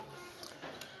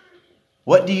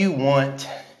What do you want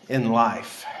in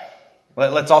life?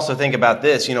 Let's also think about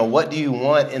this. What do you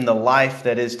want in the life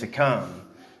that is to come?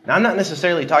 Now, I'm not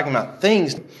necessarily talking about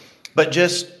things, but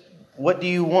just what do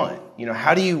you want?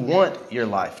 How do you want your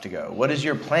life to go? What is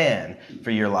your plan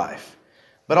for your life?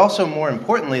 But also, more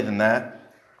importantly than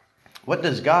that, what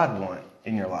does God want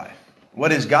in your life?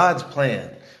 What is God's plan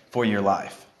for your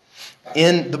life?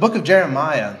 In the book of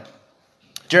Jeremiah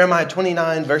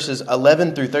 29, verses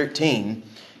 11 through 13,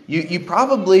 you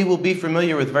probably will be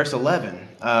familiar with verse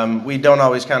 11. We don't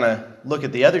always kind of look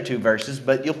at the other two verses,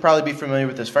 but you'll probably be familiar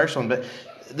with this first one. But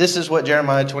this is what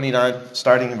Jeremiah 29,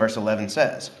 starting in verse 11,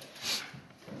 says.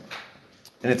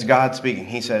 And it's God speaking.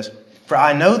 He says, "For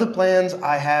I know the plans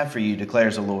I have for you,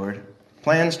 declares the Lord,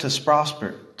 plans to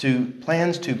prosper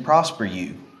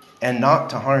you and not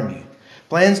to harm you,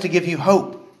 plans to give you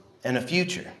hope and a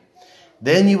future.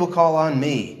 Then you will call on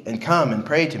me and come and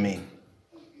pray to me,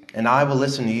 and I will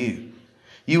listen to you.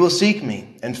 You will seek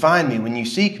me and find me when you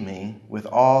seek me with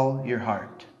all your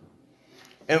heart."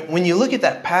 And when you look at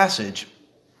that passage,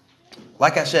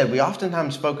 like I said, we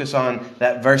oftentimes focus on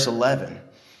that verse 11.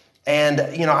 And,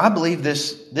 I believe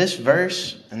this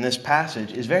verse and this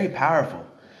passage is very powerful.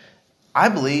 I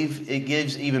believe it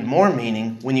gives even more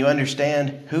meaning when you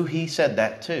understand who he said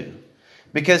that to.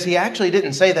 Because he actually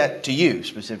didn't say that to you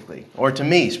specifically, or to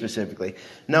me specifically.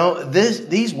 No,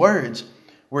 these words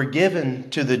were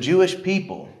given to the Jewish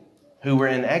people who were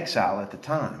in exile at the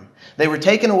time. They were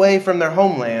taken away from their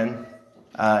homeland,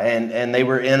 and they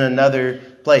were in another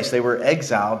place. They were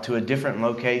exiled to a different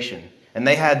location. And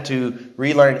they had to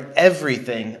relearn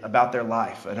everything about their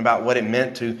life and about what it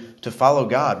meant to follow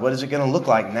God. What is it going to look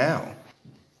like now?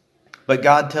 But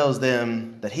God tells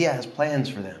them that he has plans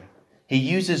for them. He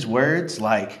uses words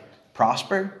like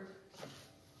prosper.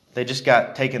 They just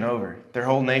got taken over. Their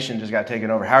whole nation just got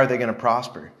taken over. How are they going to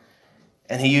prosper?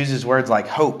 And he uses words like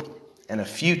hope and a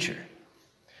future.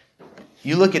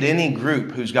 You look at any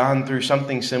group who's gone through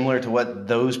something similar to what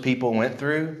those people went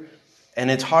through,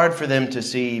 and it's hard for them to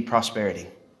see prosperity.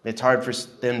 It's hard for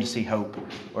them to see hope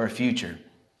or a future.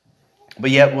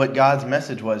 But yet what God's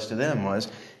message was to them was,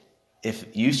 if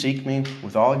you seek me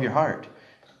with all of your heart,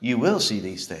 you will see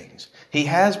these things. He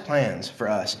has plans for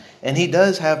us, and he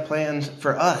does have plans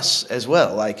for us as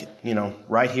well, like,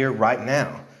 right here, right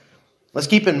now. Let's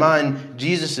keep in mind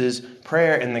Jesus'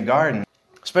 prayer in the garden,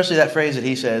 especially that phrase that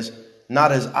he says,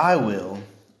 "Not as I will,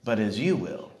 but as you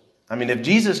will." I mean, if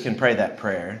Jesus can pray that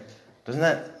prayer, doesn't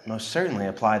that most certainly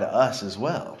apply to us as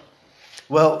well?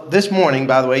 Well, this morning,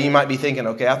 by the way, you might be thinking,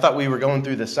 okay, I thought we were going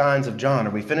through the signs of John.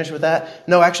 Are we finished with that?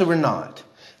 No, actually we're not.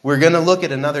 We're going to look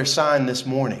at another sign this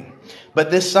morning.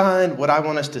 But this sign, what I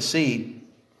want us to see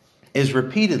is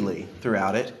repeatedly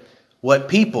throughout it what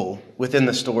people within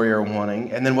the story are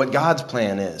wanting, and then what God's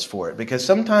plan is for it. Because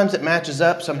sometimes it matches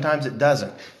up, sometimes it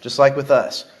doesn't. Just like with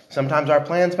us. Sometimes our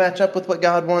plans match up with what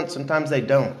God wants, sometimes they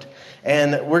don't.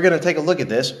 And we're going to take a look at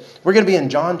this. We're going to be in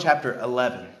John chapter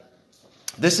 11.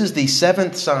 This is the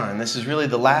seventh sign. This is really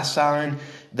the last sign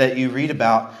that you read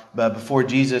about before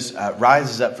Jesus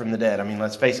rises up from the dead. I mean,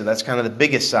 let's face it, that's kind of the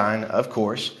biggest sign, of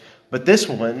course. But this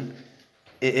one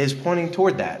is pointing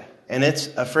toward that. And it's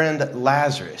a friend,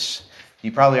 Lazarus.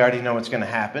 You probably already know what's going to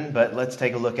happen, but let's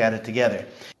take a look at it together.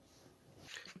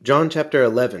 John chapter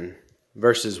 11,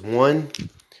 verses 1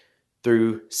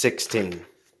 through 16.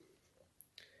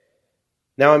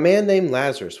 Now a man named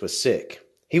Lazarus was sick.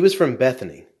 He was from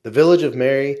Bethany, the village of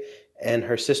Mary and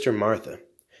her sister Martha.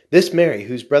 This Mary,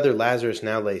 whose brother Lazarus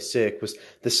now lay sick, was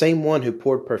the same one who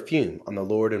poured perfume on the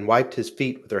Lord and wiped his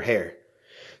feet with her hair.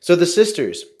 So the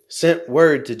sisters sent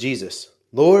word to Jesus,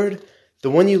 "Lord, the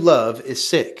one you love is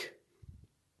sick."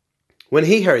 When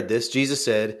he heard this, Jesus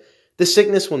said, "This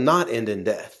sickness will not end in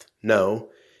death. No,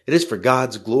 it is for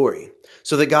God's glory,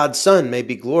 so that God's Son may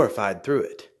be glorified through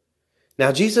it."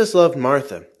 Now Jesus loved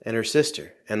Martha and her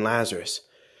sister and Lazarus.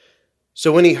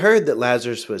 So when he heard that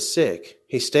Lazarus was sick,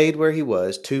 he stayed where he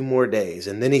was 2 more days.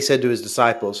 And then he said to his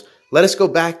disciples, "Let us go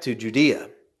back to Judea."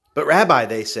 "But Rabbi,"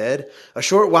 they said, "a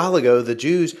short while ago the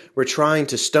Jews were trying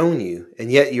to stone you,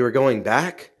 and yet you are going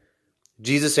back?"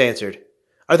 Jesus answered,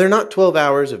 "Are there not 12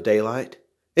 hours of daylight?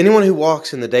 Anyone who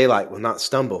walks in the daylight will not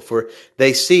stumble, for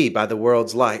they see by the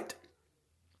world's light.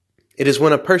 It is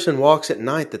when a person walks at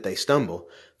night that they stumble,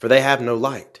 for they have no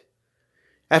light."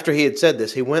 After he had said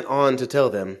this, he went on to tell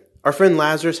them, "Our friend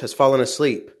Lazarus has fallen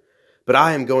asleep, but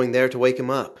I am going there to wake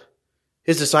him up."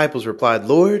 His disciples replied,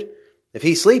 "Lord, if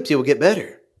he sleeps, he will get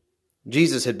better."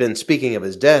 Jesus had been speaking of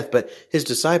his death, but his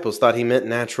disciples thought he meant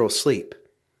natural sleep.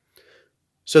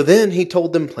 So then he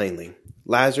told them plainly,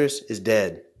 "Lazarus is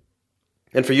dead.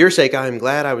 And for your sake I am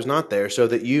glad I was not there, so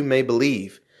that you may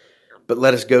believe. but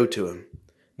let us go to him."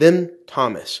 Then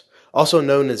Thomas, also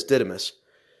known as Didymus,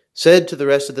 said to the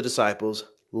rest of the disciples,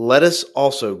 "Let us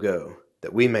also go,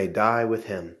 that we may die with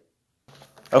him."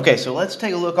 Okay, so let's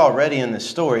take a look already in this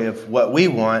story of what we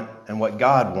want and what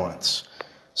God wants.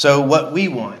 So what we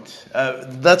want,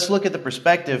 let's look at the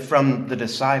perspective from the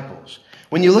disciples.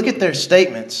 When you look at their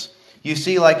statements, you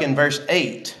see like in verse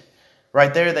 8,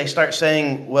 right there they start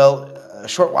saying, well, a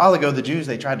short while ago the Jews,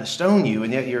 they tried to stone you,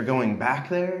 and yet you're going back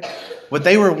there. What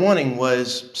they were wanting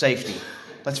was safety.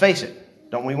 Let's face it.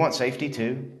 Don't we want safety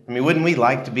too? I mean, wouldn't we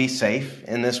like to be safe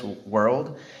in this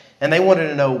world? And they wanted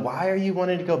to know, why are you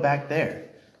wanting to go back there?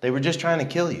 They were just trying to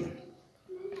kill you.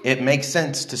 It makes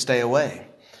sense to stay away.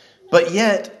 But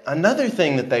yet, another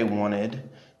thing that they wanted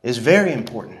is very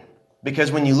important.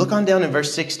 Because when you look on down in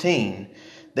verse 16,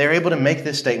 they're able to make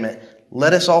this statement,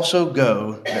 "Let us also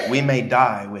go, that we may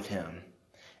die with him."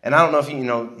 And I don't know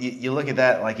if you look at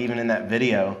that, like even in that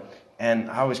video, and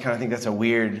I always kind of think that's a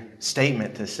weird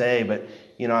statement to say, but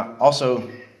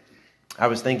I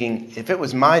was thinking, if it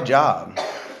was my job,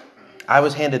 I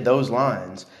was handed those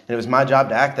lines, and it was my job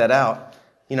to act that out,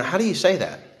 how do you say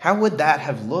that? How would that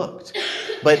have looked?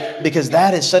 But because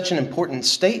that is such an important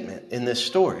statement in this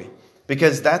story,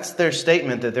 because that's their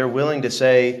statement that they're willing to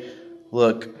say,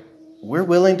 look, we're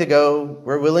willing to go,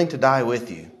 we're willing to die with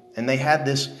you. And they had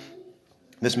this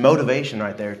motivation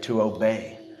right there to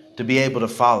obey, to be able to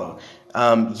follow.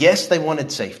 Yes, they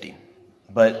wanted safety,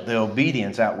 but the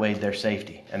obedience outweighed their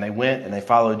safety. And they went and they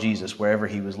followed Jesus wherever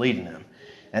he was leading them.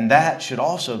 And that should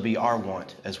also be our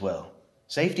want as well.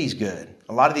 Safety's good.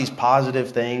 A lot of these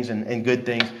positive things and good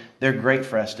things, they're great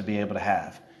for us to be able to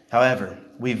have. However,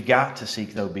 we've got to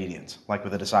seek the obedience, like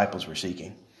what the disciples were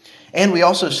seeking. And we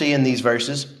also see in these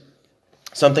verses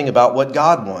something about what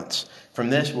God wants. From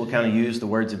this, we'll kind of use the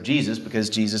words of Jesus, because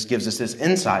Jesus gives us this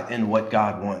insight in what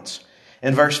God wants.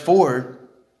 In verse 4,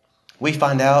 we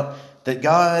find out that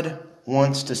God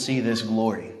wants to see this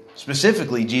glory.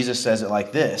 Specifically, Jesus says it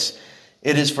like this: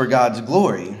 "It is for God's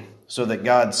glory, so that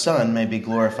God's Son may be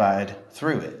glorified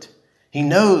through it." He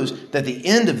knows that the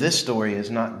end of this story is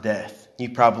not death. You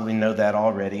probably know that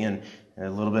already, and a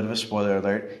little bit of a spoiler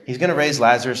alert. He's going to raise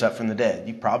Lazarus up from the dead.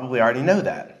 You probably already know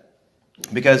that,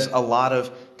 because a lot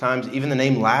of times, even the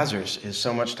name Lazarus is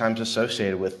so much times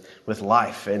associated with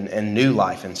life and new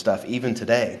life and stuff, even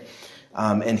today.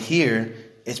 And here,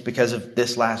 it's because of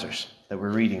this Lazarus that we're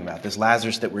reading about, this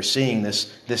Lazarus that we're seeing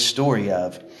this story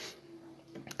of.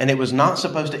 And it was not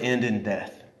supposed to end in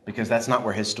death, because that's not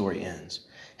where his story ends.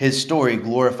 His story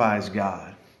glorifies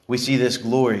God. We see this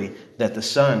glory that the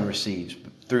Son receives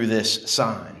through this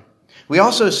sign. We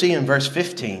also see in verse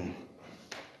 15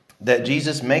 that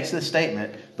Jesus makes this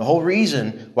statement. The whole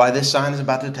reason why this sign is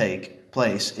about to take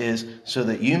place is so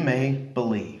that you may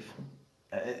believe.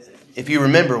 If you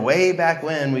remember way back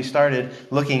when we started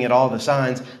looking at all the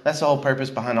signs, that's the whole purpose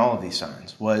behind all of these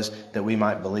signs, was that we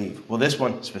might believe. Well, this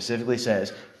one specifically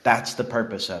says that's the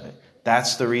purpose of it.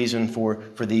 That's the reason for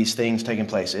these things taking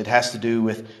place. It has to do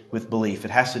with belief.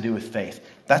 It has to do with faith.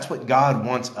 That's what God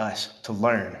wants us to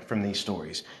learn from these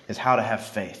stories, is how to have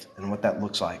faith and what that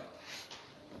looks like.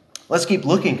 Let's keep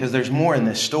looking, because there's more in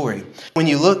this story. When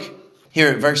you look here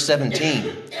at verse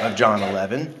 17 of John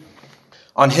 11,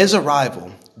 on his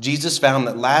arrival, Jesus found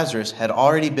that Lazarus had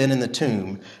already been in the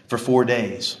tomb for 4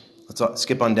 days. Let's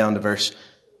skip on down to verse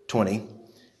 20.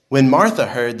 When Martha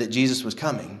heard that Jesus was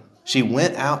coming, she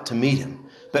went out to meet him,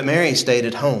 but Mary stayed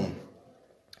at home.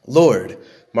 "Lord,"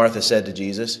 Martha said to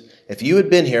Jesus, "if you had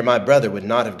been here, my brother would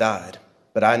not have died.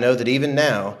 But I know that even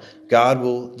now God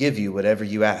will give you whatever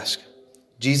you ask."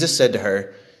 Jesus said to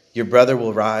her, "Your brother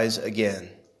will rise again."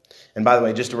 And by the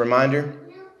way, just a reminder,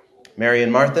 Mary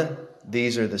and Martha,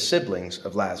 these are the siblings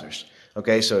of Lazarus.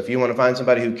 Okay, so if you want to find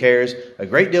somebody who cares a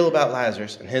great deal about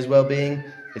Lazarus and his well-being,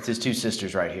 it's his two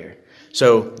sisters right here.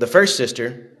 So the first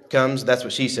sister comes, that's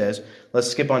what she says. Let's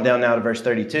skip on down now to verse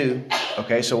 32.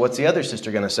 Okay, so what's the other sister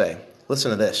going to say?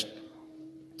 Listen to this.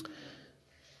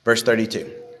 Verse 32.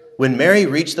 When Mary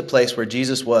reached the place where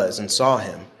Jesus was and saw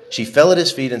him, she fell at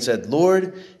his feet and said,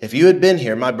 "Lord, if you had been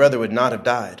here, my brother would not have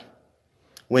died."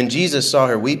 When Jesus saw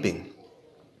her weeping,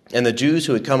 and the Jews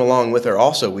who had come along with her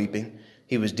also weeping,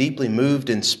 he was deeply moved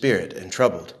in spirit and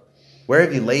troubled. "Where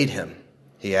have you laid him?"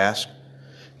 he asked.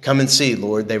 "Come and see,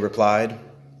 Lord," they replied.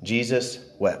 Jesus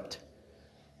wept.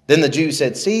 Then the Jews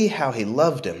said, "See how he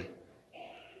loved him."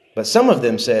 But some of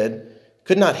them said,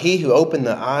 "Could not he who opened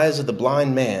the eyes of the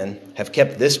blind man have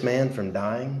kept this man from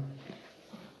dying?"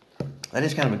 That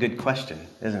is kind of a good question,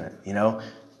 isn't it?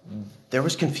 There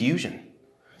was confusion.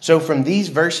 So from these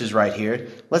verses right here,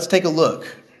 let's take a look.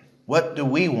 What do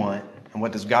we want and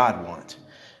what does God want?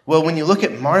 Well, when you look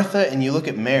at Martha and you look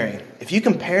at Mary, if you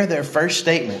compare their first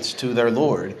statements to their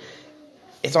Lord,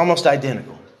 it's almost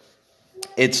identical.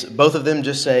 It's both of them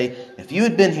just say, if you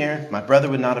had been here, my brother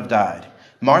would not have died.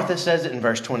 Martha says it in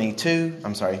verse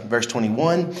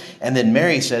 21, and then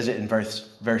Mary says it in verse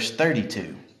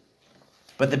 32.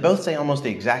 But they both say almost the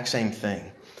exact same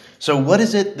thing. So what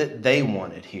is it that they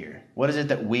wanted here? What is it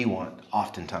that we want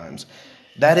oftentimes?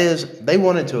 That is, they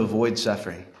wanted to avoid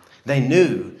suffering. They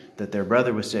knew that their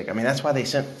brother was sick. I mean, that's why they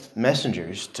sent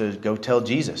messengers to go tell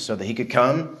Jesus so that he could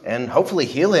come and hopefully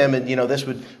heal him. And, this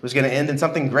was going to end in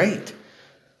something great.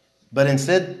 But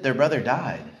instead, their brother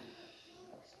died.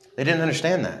 They didn't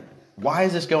understand that. Why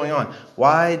is this going on?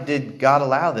 Why did God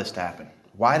allow this to happen?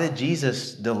 Why did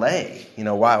Jesus delay?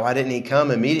 Why didn't he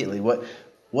come immediately?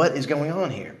 What is going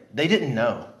on here? They didn't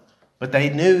know. But they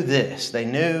knew this. They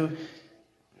knew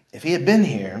if he had been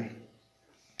here,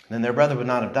 then their brother would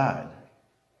not have died.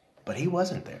 But he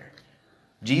wasn't there.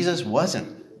 Jesus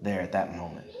wasn't there at that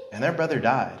moment. And their brother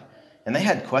died. And they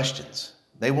had questions.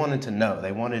 They wanted to know.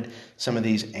 They wanted some of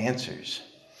these answers.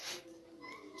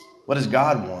 What does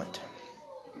God want?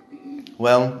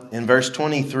 Well, in verse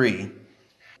 23,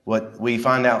 what we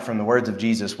find out from the words of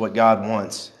Jesus, what God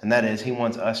wants, and that is he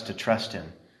wants us to trust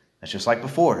him. That's just like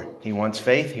before. He wants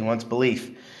faith. He wants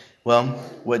belief. Well,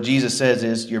 what Jesus says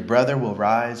is, your brother will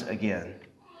rise again.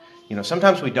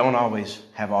 Sometimes we don't always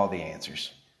have all the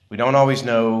answers. We don't always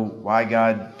know why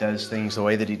God does things the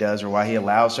way that he does, or why he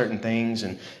allows certain things,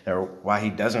 or why he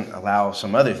doesn't allow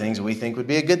some other things that we think would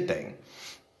be a good thing.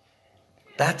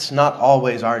 That's not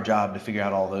always our job to figure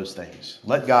out all those things.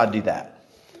 Let God do that.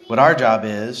 What our job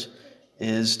is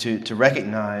to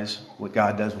recognize what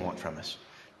God does want from us.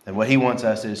 And what he wants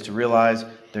us is to realize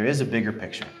there is a bigger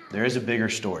picture. There is a bigger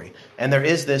story. And there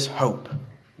is this hope.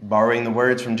 Borrowing the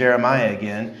words from Jeremiah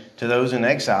again, to those in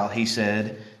exile, he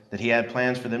said that he had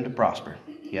plans for them to prosper.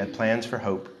 He had plans for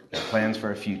hope, plans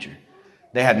for a future.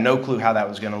 They had no clue how that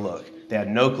was going to look. They had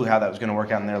no clue how that was going to work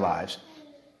out in their lives.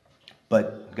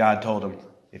 But God told them,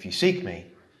 if you seek me,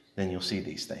 then you'll see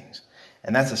these things.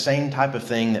 And that's the same type of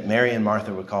thing that Mary and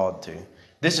Martha were called to.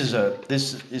 This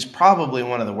is probably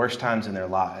one of the worst times in their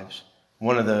lives.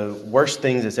 One of the worst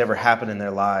things that's ever happened in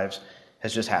their lives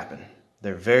has just happened.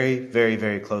 Their very, very,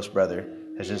 very close brother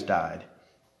has just died.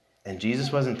 And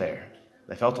Jesus wasn't there.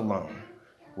 They felt alone.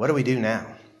 What do we do now?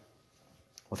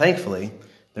 Well, thankfully,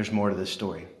 there's more to this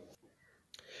story.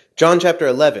 John chapter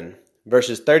 11,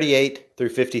 verses 38 through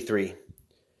 53.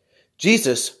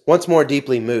 Jesus, once more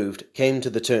deeply moved, came to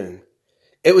the tomb.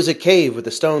 It was a cave with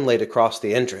a stone laid across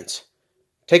the entrance.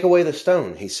 Take away the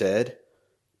stone, he said.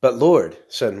 But Lord,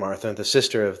 said Martha, the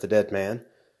sister of the dead man,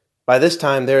 by this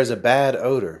time there is a bad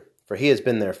odor, for he has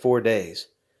been there 4 days.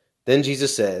 Then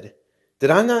Jesus said, did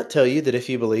I not tell you that if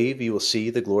you believe, you will see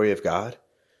the glory of God?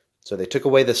 So they took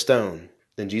away the stone.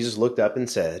 Then Jesus looked up and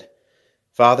said,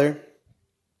 Father,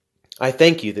 I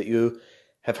thank you that you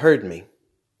have heard me.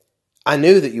 I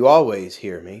knew that you always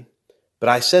hear me, but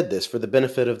I said this for the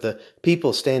benefit of the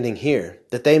people standing here,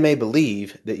 that they may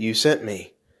believe that you sent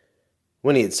me.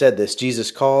 When he had said this,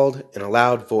 Jesus called in a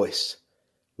loud voice,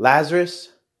 Lazarus,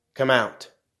 come out.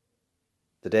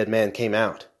 The dead man came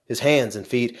out, his hands and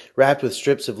feet wrapped with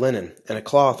strips of linen and a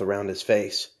cloth around his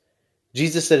face.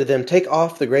 Jesus said to them, take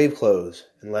off the grave clothes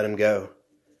and let him go.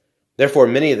 Therefore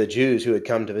many of the Jews who had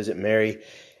come to visit Mary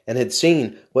and had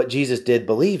seen what Jesus did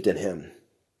believed in him.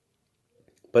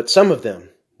 But some of them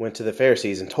went to the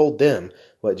Pharisees and told them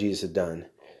what Jesus had done.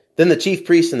 Then the chief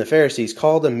priests and the Pharisees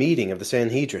called a meeting of the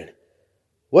Sanhedrin.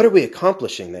 What are we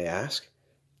accomplishing, they asked.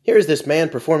 Here is this man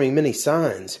performing many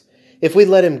signs. If we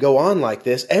let him go on like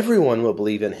this, everyone will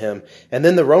believe in him, and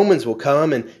then the Romans will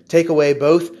come and take away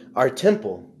both our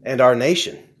temple and our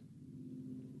nation.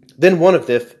 Then one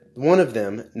of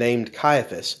them, named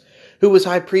Caiaphas, who was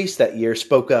high priest that year,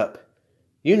 spoke up.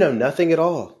 You know nothing at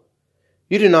all.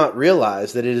 You do not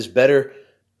realize that it is better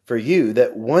for you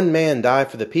that one man die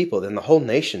for the people than the whole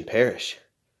nation perish.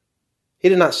 He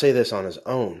did not say this on his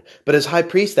own, but as high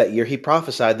priest that year he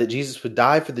prophesied that Jesus would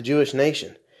die for the Jewish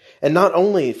nation, and not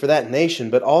only for that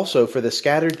nation, but also for the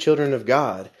scattered children of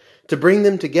God, to bring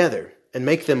them together and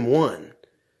make them one.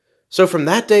 So from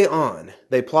that day on,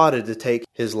 they plotted to take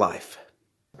his life.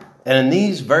 And in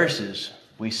these verses,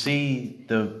 we see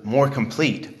the more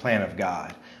complete plan of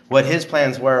God, what his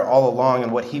plans were all along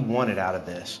and what he wanted out of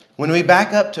this. When we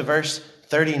back up to verse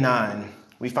 39,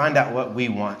 we find out what we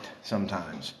want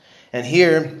sometimes. And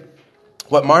here,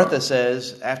 what Martha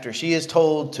says after she is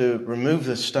told to remove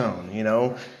the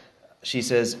stone, she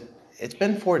says, it's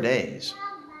been 4 days.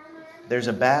 There's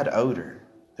a bad odor.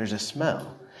 There's a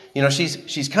smell.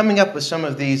 She's coming up with some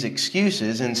of these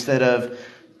excuses instead of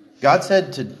God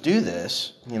said to do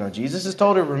this, Jesus has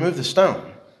told her to remove the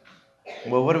stone.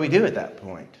 Well, what do we do at that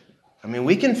point? I mean,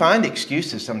 we can find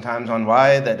excuses sometimes on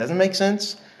why that doesn't make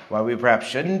sense, why we perhaps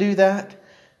shouldn't do that,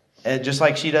 just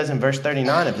like she does in verse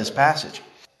 39 of this passage.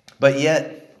 But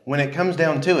yet, when it comes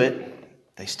down to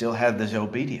it, they still had this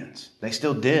obedience. They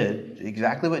still did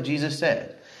exactly what Jesus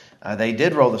said. They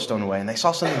did roll the stone away, and they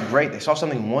saw something great. They saw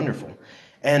something wonderful.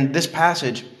 And this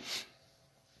passage,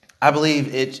 I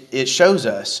believe it shows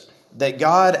us that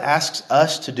God asks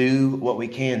us to do what we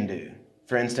can do.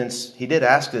 For instance, he did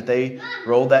ask that they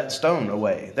roll that stone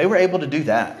away. They were able to do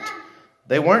that.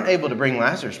 They weren't able to bring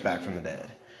Lazarus back from the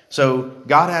dead. So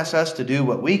God asks us to do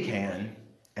what we can,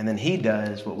 and then he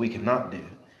does what we cannot do.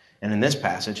 And in this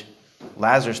passage,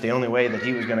 Lazarus, the only way that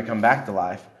he was going to come back to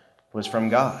life was from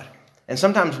God. And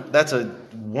sometimes that's a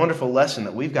wonderful lesson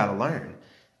that we've got to learn,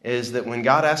 is that when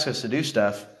God asks us to do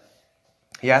stuff,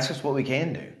 he asks us what we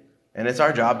can do. And it's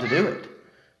our job to do it.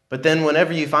 But then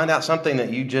whenever you find out something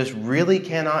that you just really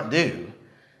cannot do,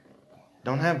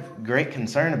 don't have great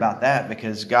concern about that,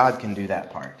 because God can do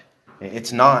that part.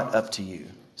 It's not up to you.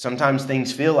 Sometimes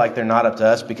things feel like they're not up to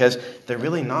us because they're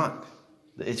really not.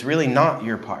 It's really not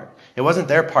your part. It wasn't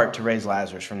their part to raise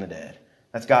Lazarus from the dead.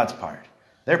 That's God's part.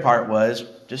 Their part was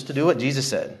just to do what Jesus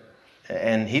said.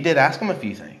 And he did ask them a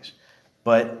few things.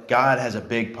 But God has a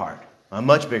big part, a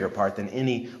much bigger part than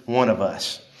any one of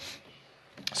us.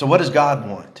 So what does God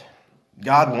want?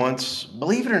 God wants,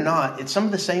 believe it or not, it's some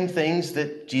of the same things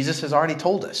that Jesus has already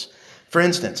told us. For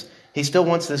instance, he still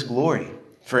wants this glory.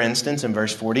 For instance, in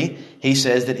verse 40, he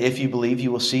says that if you believe,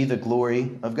 you will see the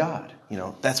glory of God.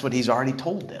 That's what he's already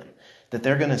told them, that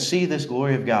they're going to see this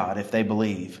glory of God if they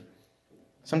believe.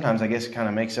 Sometimes I guess it kind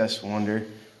of makes us wonder,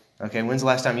 okay, when's the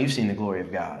last time you've seen the glory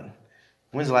of God?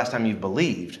 When's the last time you've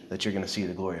believed that you're going to see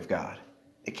the glory of God?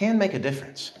 It can make a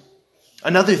difference.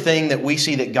 Another thing that we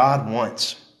see that God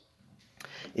wants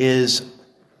is,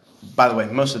 by the way,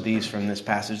 most of these from this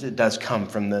passage, it does come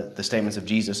from the statements of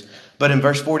Jesus. But in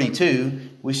verse 42,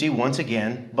 we see once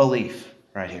again belief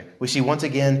right here. We see once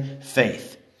again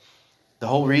faith. The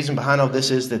whole reason behind all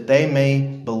this is that they may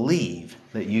believe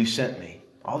that you sent me.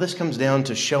 All this comes down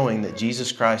to showing that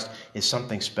Jesus Christ is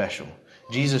something special.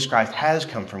 Jesus Christ has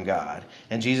come from God,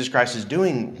 and Jesus Christ is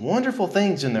doing wonderful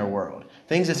things in their world,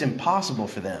 things that's impossible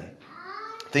for them,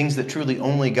 things that truly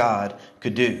only God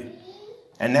could do.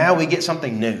 And now we get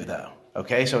something new, though.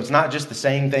 Okay, so it's not just the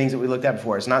same things that we looked at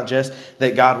before. It's not just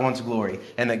that God wants glory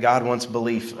and that God wants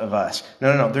belief of us.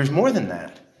 No. There's more than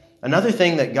that. Another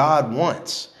thing that God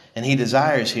wants and he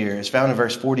desires here is found in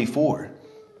verse 44.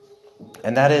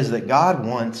 And that is that God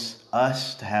wants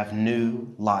us to have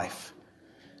new life.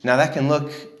 Now that can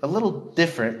look a little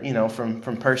different,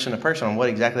 from person to person on what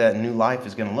exactly that new life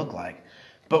is going to look like.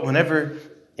 But whenever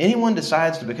anyone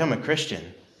decides to become a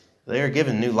Christian, they are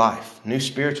given new life, new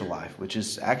spiritual life, which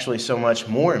is actually so much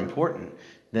more important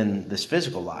than this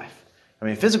physical life. I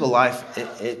mean, physical life,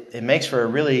 it makes for a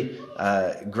really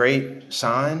great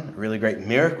sign, a really great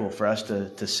miracle for us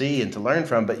to see and to learn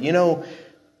from. But,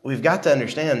 we've got to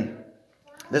understand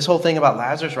this whole thing about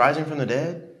Lazarus rising from the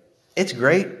dead. It's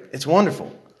great. It's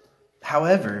wonderful.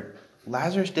 However,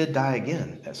 Lazarus did die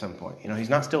again at some point. He's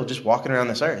not still just walking around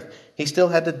this earth. He still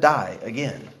had to die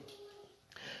again.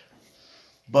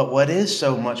 But what is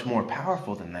so much more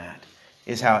powerful than that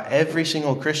is how every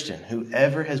single Christian who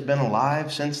ever has been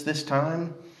alive since this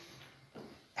time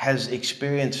has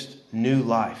experienced new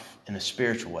life in a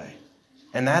spiritual way.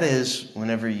 And that is,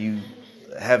 whenever you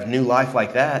have new life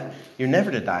like that, you're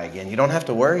never to die again. You don't have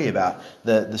to worry about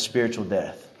the spiritual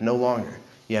death. No longer.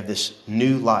 You have this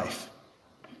new life.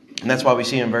 And that's why we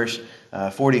see in verse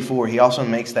 44, he also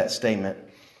makes that statement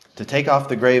to take off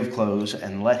the grave clothes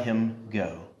and let him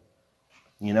go.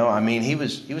 He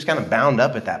was kind of bound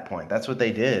up at that point. That's what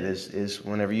they did is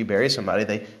whenever you bury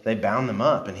somebody, they bound them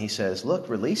up. And he says, look,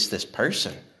 release this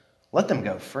person. Let them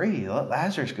go free. Let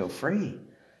Lazarus go free.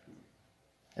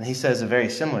 And he says a very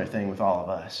similar thing with all of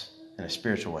us in a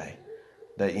spiritual way.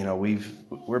 That,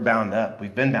 we're bound up.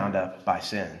 We've been bound up by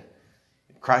sin.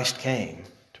 Christ came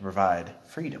to provide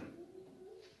freedom.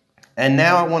 And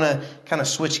now I want to kind of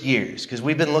switch gears because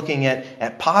we've been looking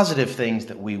at positive things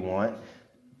that we want.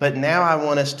 But now I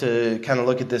want us to kind of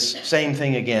look at this same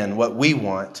thing again, what we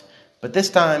want. But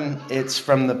this time it's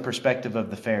from the perspective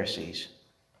of the Pharisees.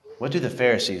 What do the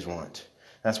Pharisees want?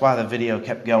 That's why the video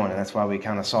kept going, and that's why we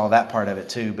kind of saw that part of it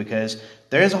too, because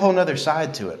there is a whole other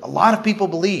side to it. A lot of people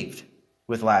believed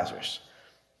with Lazarus,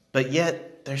 but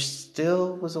yet there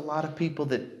still was a lot of people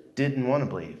that didn't want to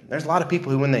believe. There's a lot of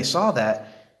people who, when they saw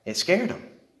that, it scared them.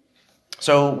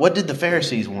 So what did the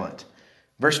Pharisees want?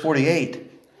 Verse 48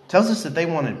 tells us that they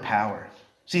wanted power.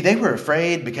 See, they were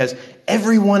afraid because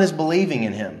everyone is believing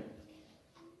in him.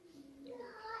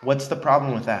 What's the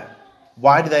problem with that?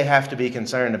 Why do they have to be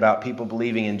concerned about people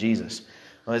believing in Jesus?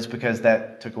 Well, it's because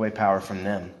that took away power from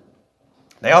them.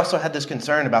 They also had this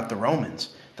concern about the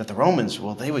Romans, that the Romans,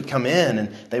 well, they would come in and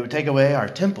they would take away our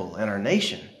temple and our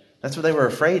nation. That's what they were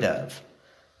afraid of.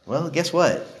 Well, guess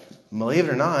what? Believe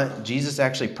it or not, Jesus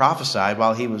actually prophesied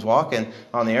while he was walking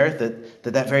on the earth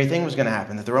that very thing was going to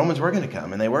happen, that the Romans were going to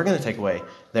come and they were going to take away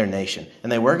their nation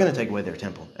and they were going to take away their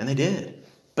temple. And they did.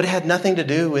 But it had nothing to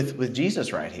do with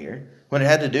Jesus right here. What it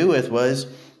had to do with was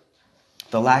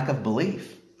the lack of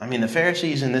belief. I mean, the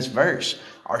Pharisees in this verse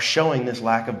are showing this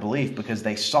lack of belief because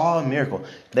they saw a miracle.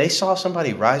 They saw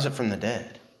somebody rise up from the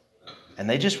dead, and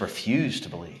they just refused to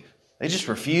believe. They just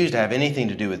refused to have anything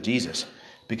to do with Jesus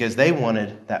because they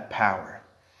wanted that power.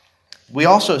 We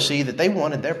also see that they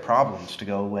wanted their problems to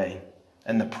go away.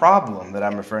 And the problem that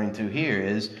I'm referring to here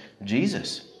is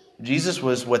Jesus. Jesus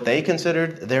was what they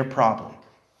considered their problem.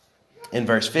 In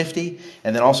verse 50,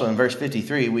 and then also in verse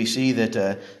 53, we see that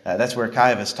that's where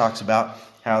Caiaphas talks about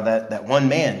how that one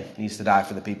man needs to die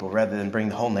for the people rather than bring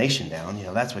the whole nation down. You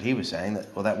know, that's what he was saying.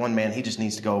 That one man, he just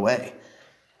needs to go away.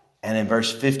 And in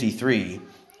verse 53,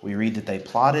 we read that they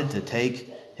plotted to take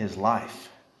his life.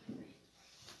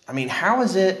 I mean, how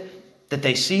is it that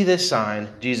they see this sign,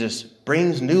 Jesus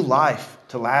brings new life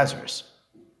to Lazarus?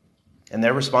 And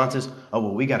their response is, oh,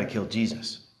 well, we got to kill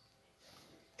Jesus.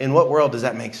 In what world does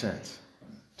that make sense?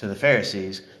 To the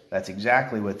Pharisees, that's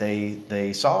exactly what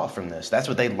they saw from this. That's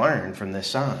what they learned from this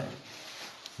sign.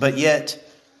 But yet,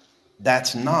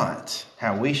 that's not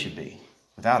how we should be,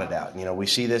 without a doubt. You know, we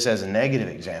see this as a negative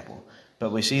example,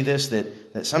 but we see this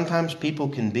that sometimes people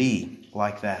can be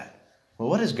like that. Well,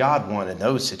 what does God want in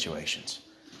those situations?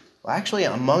 Well, actually,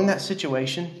 among that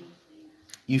situation,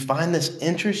 you find this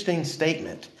interesting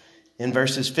statement in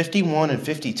verses 51 and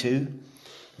 52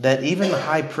 that even the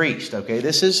high priest, okay,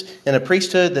 this is in a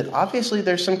priesthood that obviously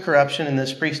there's some corruption in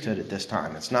this priesthood at this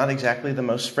time. It's not exactly the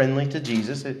most friendly to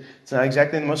Jesus. It's not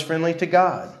exactly the most friendly to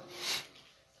God.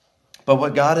 But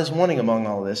what God is wanting among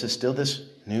all this is still this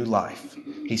new life.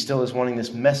 He still is wanting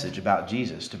this message about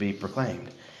Jesus to be proclaimed.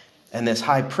 And this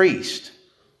high priest,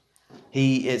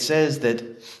 it says that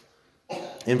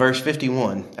in verse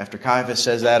 51, after Caiaphas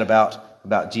says that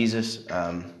about Jesus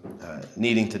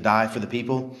needing to die for the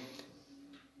people,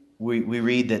 we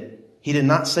read that he did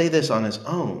not say this on his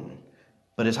own,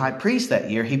 but as high priest that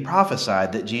year, he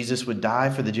prophesied that Jesus would die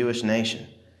for the Jewish nation.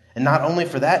 And not only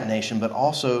for that nation, but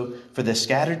also for the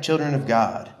scattered children of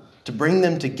God, to bring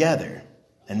them together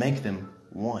and make them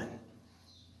one.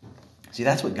 See,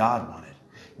 that's what God wanted.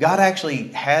 God actually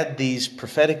had these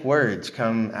prophetic words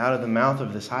come out of the mouth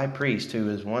of this high priest who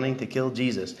is wanting to kill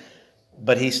Jesus,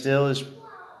 but he still is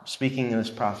speaking this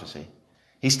prophecy.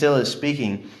 He still is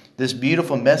speaking this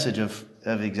beautiful message of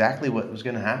exactly what was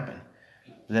going to happen.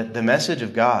 That the message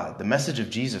of God, the message of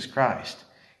Jesus Christ,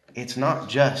 it's not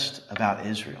just about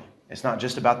Israel. It's not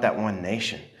just about that one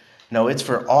nation. No, it's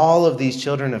for all of these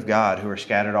children of God who are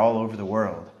scattered all over the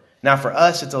world. Now, for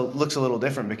us, it looks a little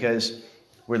different because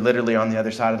we're literally on the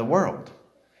other side of the world.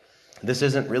 This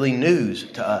isn't really news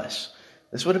to us.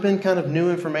 This would have been kind of new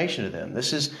information to them.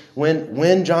 This is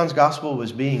when John's gospel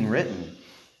was being written,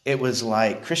 it was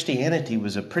like Christianity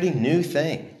was a pretty new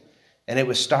thing. And it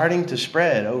was starting to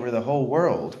spread over the whole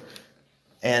world.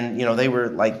 And, you know, they were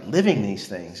like living these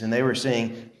things. And they were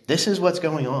saying, this is what's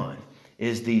going on,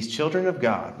 is these children of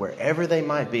God, wherever they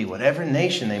might be, whatever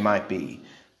nation they might be,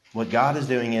 what God is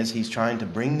doing is he's trying to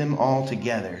bring them all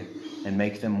together and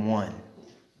make them one.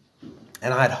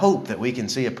 And I'd hope that we can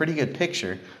see a pretty good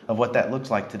picture of what that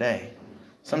looks like today.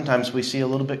 Sometimes we see a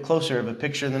little bit closer of a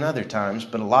picture than other times,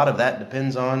 but a lot of that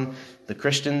depends on the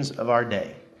Christians of our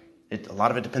day. A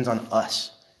lot of it depends on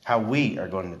us, how we are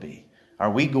going to be.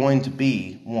 Are we going to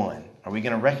be one? Are we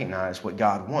going to recognize what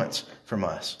God wants from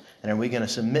us? And are we going to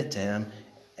submit to him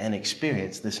and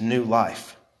experience this new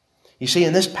life? You see,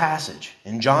 in this passage,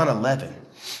 in John 11,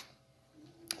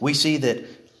 we see that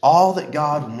all that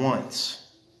God wants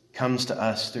comes to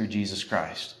us through Jesus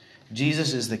Christ.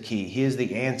 Jesus is the key. He is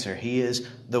the answer. He is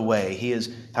the way. He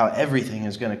is how everything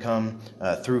is going to come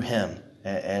through him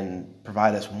and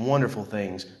provide us wonderful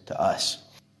things to us.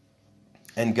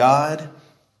 And God,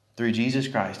 through Jesus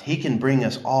Christ, he can bring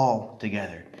us all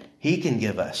together. He can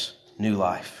give us new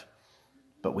life.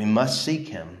 But we must seek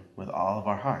him with all of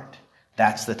our heart.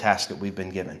 That's the task that we've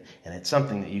been given. And it's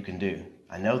something that you can do.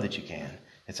 I know that you can.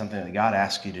 It's something that God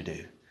asks you to do.